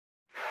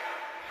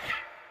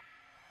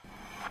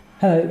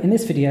Hello, in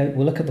this video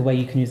we'll look at the way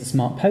you can use the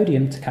Smart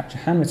Podium to capture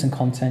handwritten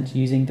content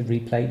using the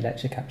Replay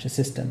lecture capture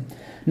system.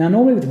 Now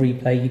normally with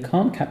Replay you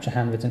can't capture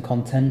handwritten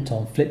content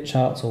on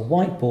flipcharts or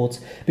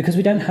whiteboards because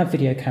we don't have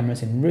video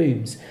cameras in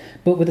rooms.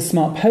 But with the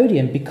Smart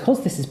Podium,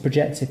 because this is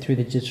projected through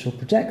the digital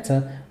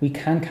projector, we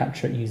can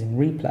capture it using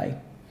Replay.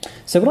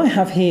 So what I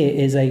have here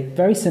is a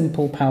very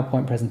simple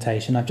PowerPoint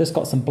presentation. I've just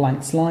got some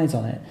blank slides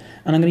on it,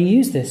 and I'm going to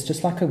use this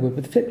just like I would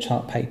with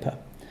flipchart paper.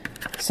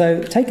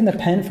 So taking the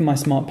pen from my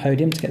Smart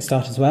Podium to get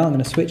started as well, I'm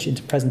going to switch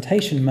into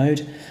presentation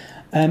mode.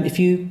 If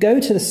you go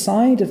to the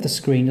side of the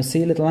screen, you'll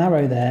see a little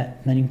arrow there,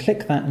 and then you can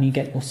click that and you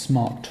get your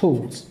Smart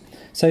Tools.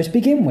 So to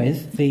begin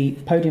with, the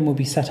podium will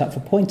be set up for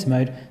pointer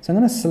mode, so I'm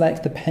going to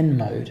select the pen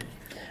mode.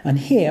 And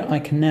here I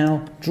can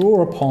now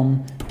draw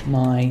upon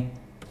my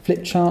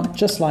flip chart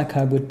just like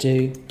I would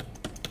do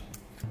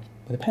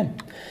with a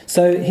pen.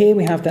 So here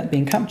we have that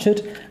being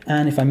captured,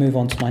 and if I move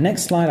on to my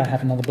next slide, I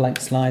have another blank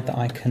slide that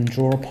I can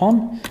draw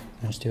upon.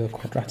 I'll just do a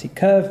quadratic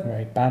curve, a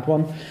very bad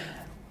one.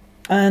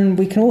 And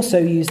we can also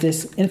use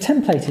this in a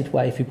templated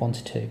way if we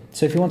wanted to.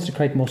 So if you wanted to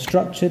create a more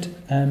structured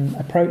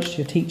approach to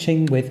your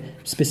teaching with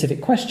specific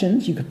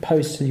questions you could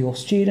pose to your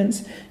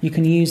students, you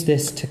can use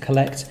this to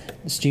collect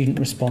the student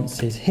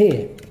responses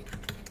here.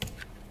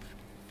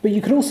 But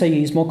you could also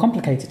use more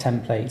complicated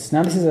templates.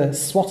 Now this is a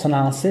SWOT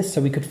analysis,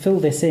 so we could fill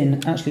this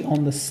in actually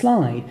on the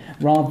slide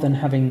rather than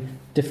having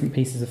different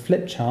pieces of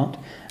flip chart.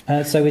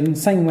 So in the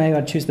same way,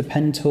 I'd choose the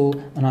pen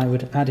tool and I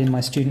would add in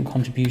my student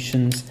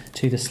contributions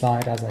to the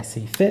slide as I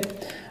see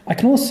fit. I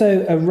can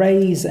also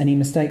erase any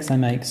mistakes I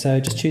make,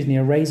 so just choosing the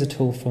eraser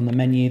tool from the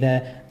menu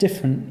there,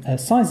 different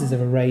sizes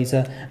of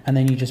eraser, and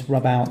then you just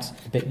rub out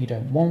the bit you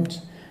don't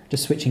want.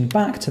 Just switching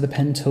back to the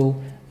pen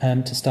tool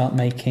to start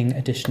making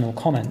additional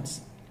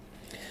comments.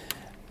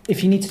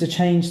 If you needed to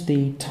change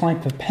the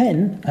type of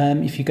pen,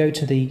 if you go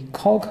to the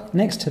cog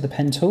next to the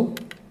pen tool,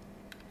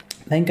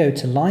 then go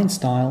to line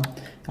style,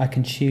 I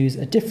can choose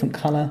a different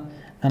colour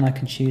and I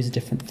can choose a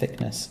different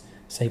thickness.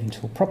 Saving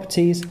tool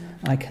properties,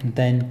 I can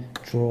then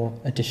draw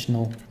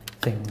additional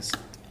things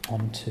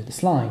onto the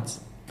slides.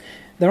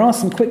 There are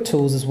some quick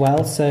tools as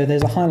well, so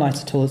there's a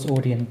highlighter tool that's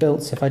already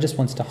inbuilt, so if I just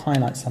wanted to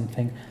highlight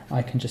something,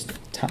 I can just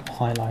tap the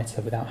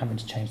highlighter without having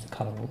to change the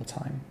colour all the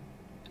time.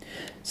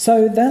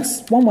 So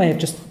that's one way of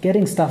just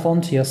getting stuff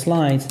onto your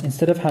slides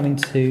instead of having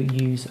to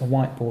use a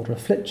whiteboard or a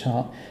flip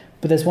chart.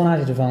 But there's one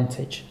added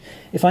advantage.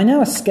 If I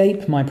now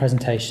escape my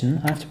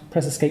presentation, I have to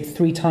press escape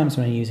 3 times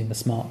when I'm using the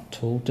Smart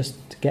tool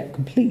just to get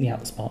completely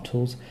out the Smart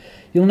tools.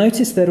 You'll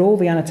notice that all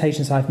the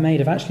annotations I've made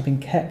have actually been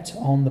kept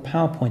on the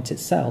PowerPoint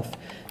itself.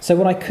 So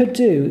what I could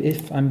do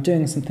if I'm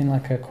doing something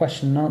like a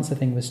question and answer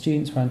thing with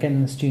students where I'm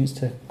getting the students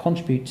to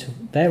contribute to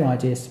their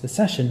ideas to the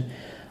session,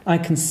 I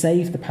can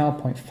save the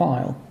PowerPoint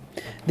file.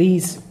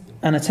 These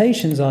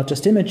annotations are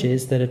just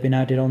images that have been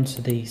added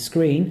onto the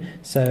screen.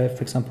 So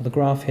for example, the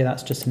graph here,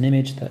 that's just an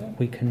image that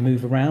we can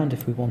move around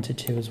if we wanted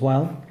to as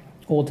well,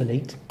 or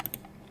delete.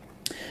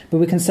 But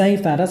we can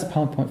save that as a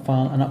PowerPoint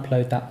file and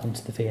upload that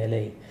onto the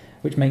VLE,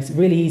 which makes it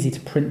really easy to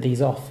print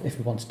these off if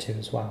we wanted to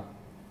as well.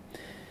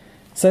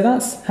 So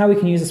that's how we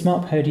can use a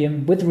Smart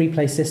Podium with the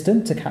Replay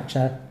system to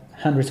capture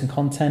handwritten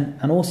content,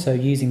 and also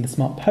using the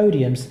Smart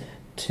Podiums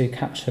to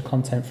capture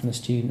content from the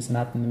students and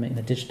add them in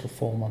a digital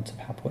form onto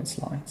PowerPoint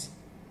slides.